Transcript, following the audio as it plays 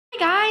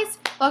guys,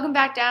 welcome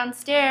back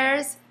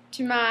downstairs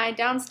to my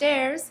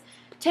downstairs.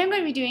 Today I'm going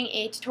to be doing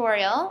a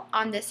tutorial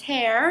on this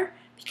hair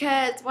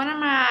because one of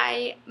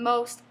my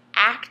most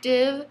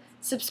active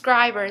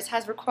subscribers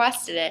has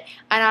requested it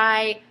and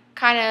I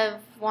kind of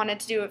wanted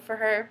to do it for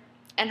her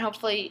and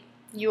hopefully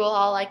you will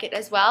all like it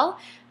as well.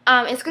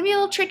 It's going to be a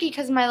little tricky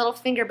because of my little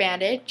finger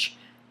bandage,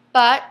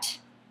 but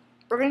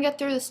we're going to get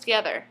through this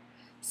together.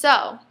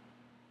 So,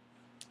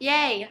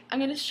 yay! I'm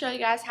going to show you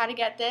guys how to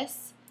get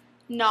this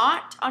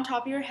knot on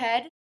top of your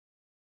head.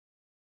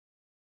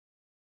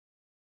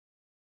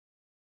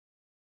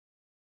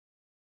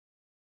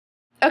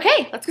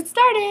 Okay, let's get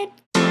started.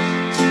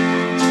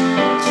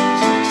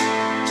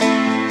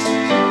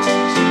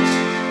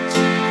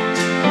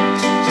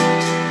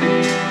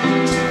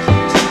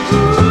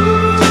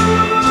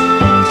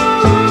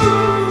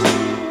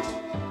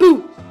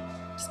 Boo!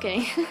 Just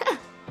kidding.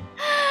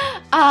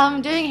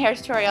 I'm doing a hair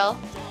tutorial,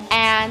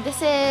 and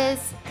this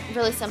is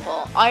really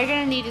simple. All you're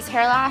gonna need is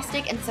hair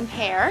elastic and some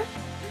hair.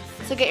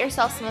 So get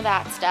yourself some of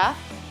that stuff.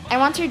 And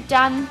once you're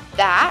done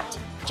that,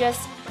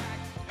 just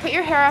put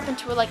your hair up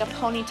into like a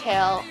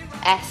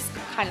ponytail-esque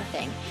kind of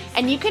thing.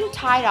 And you can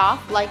tie it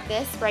off like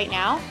this right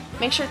now.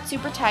 Make sure it's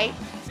super tight.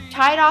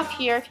 Tie it off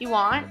here if you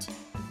want,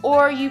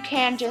 or you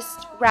can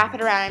just wrap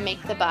it around and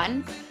make the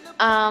bun.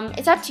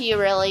 It's up to you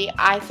really.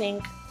 I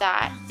think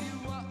that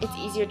it's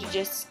easier to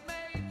just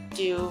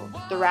do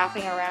the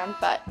wrapping around,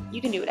 but you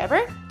can do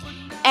whatever.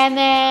 And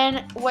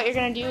then what you're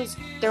going to do is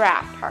the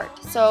wrap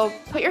part. So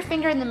put your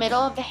finger in the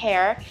middle of the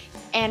hair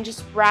and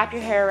just wrap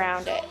your hair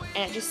around it.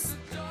 And just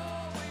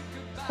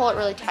pull it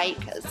really tight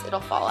because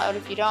it'll fall out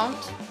if you don't.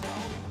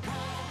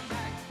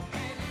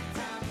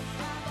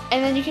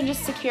 And then you can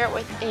just secure it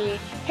with a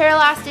hair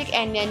elastic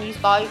and then use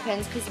bobby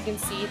pins because you can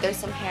see there's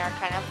some hair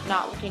kind of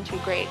not looking too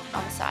great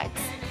on the sides.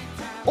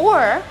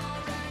 Or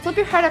flip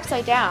your head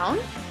upside down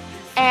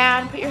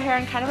and put your hair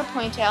in kind of a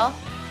ponytail,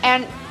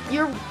 and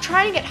you're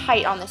trying to get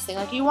height on this thing,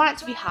 like you want it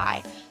to be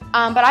high,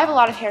 but I have a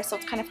lot of hair so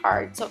it's kind of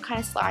hard, so it kind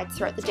of slides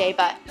throughout the day,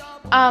 but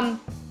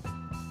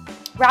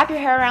wrap your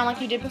hair around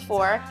like you did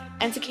before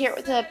and secure it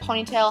with a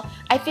ponytail.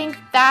 I think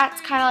that's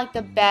kind of like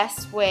the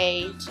best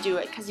way to do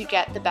it because you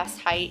get the best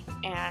height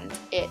and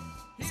it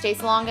stays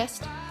the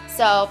longest,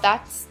 so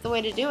that's the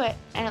way to do it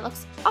and it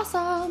looks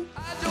awesome.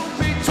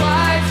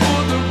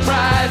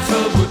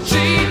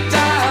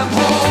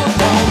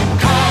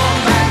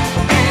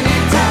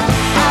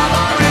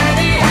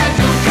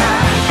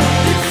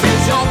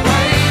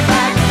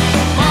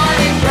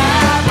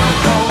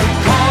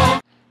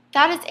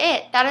 That is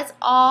it. That is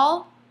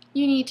all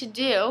you need to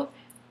do.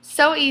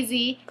 So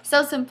easy,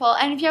 so simple.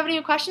 And if you have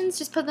any questions,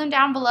 just put them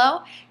down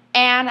below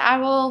and I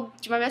will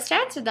do my best to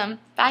answer them.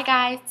 Bye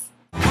guys.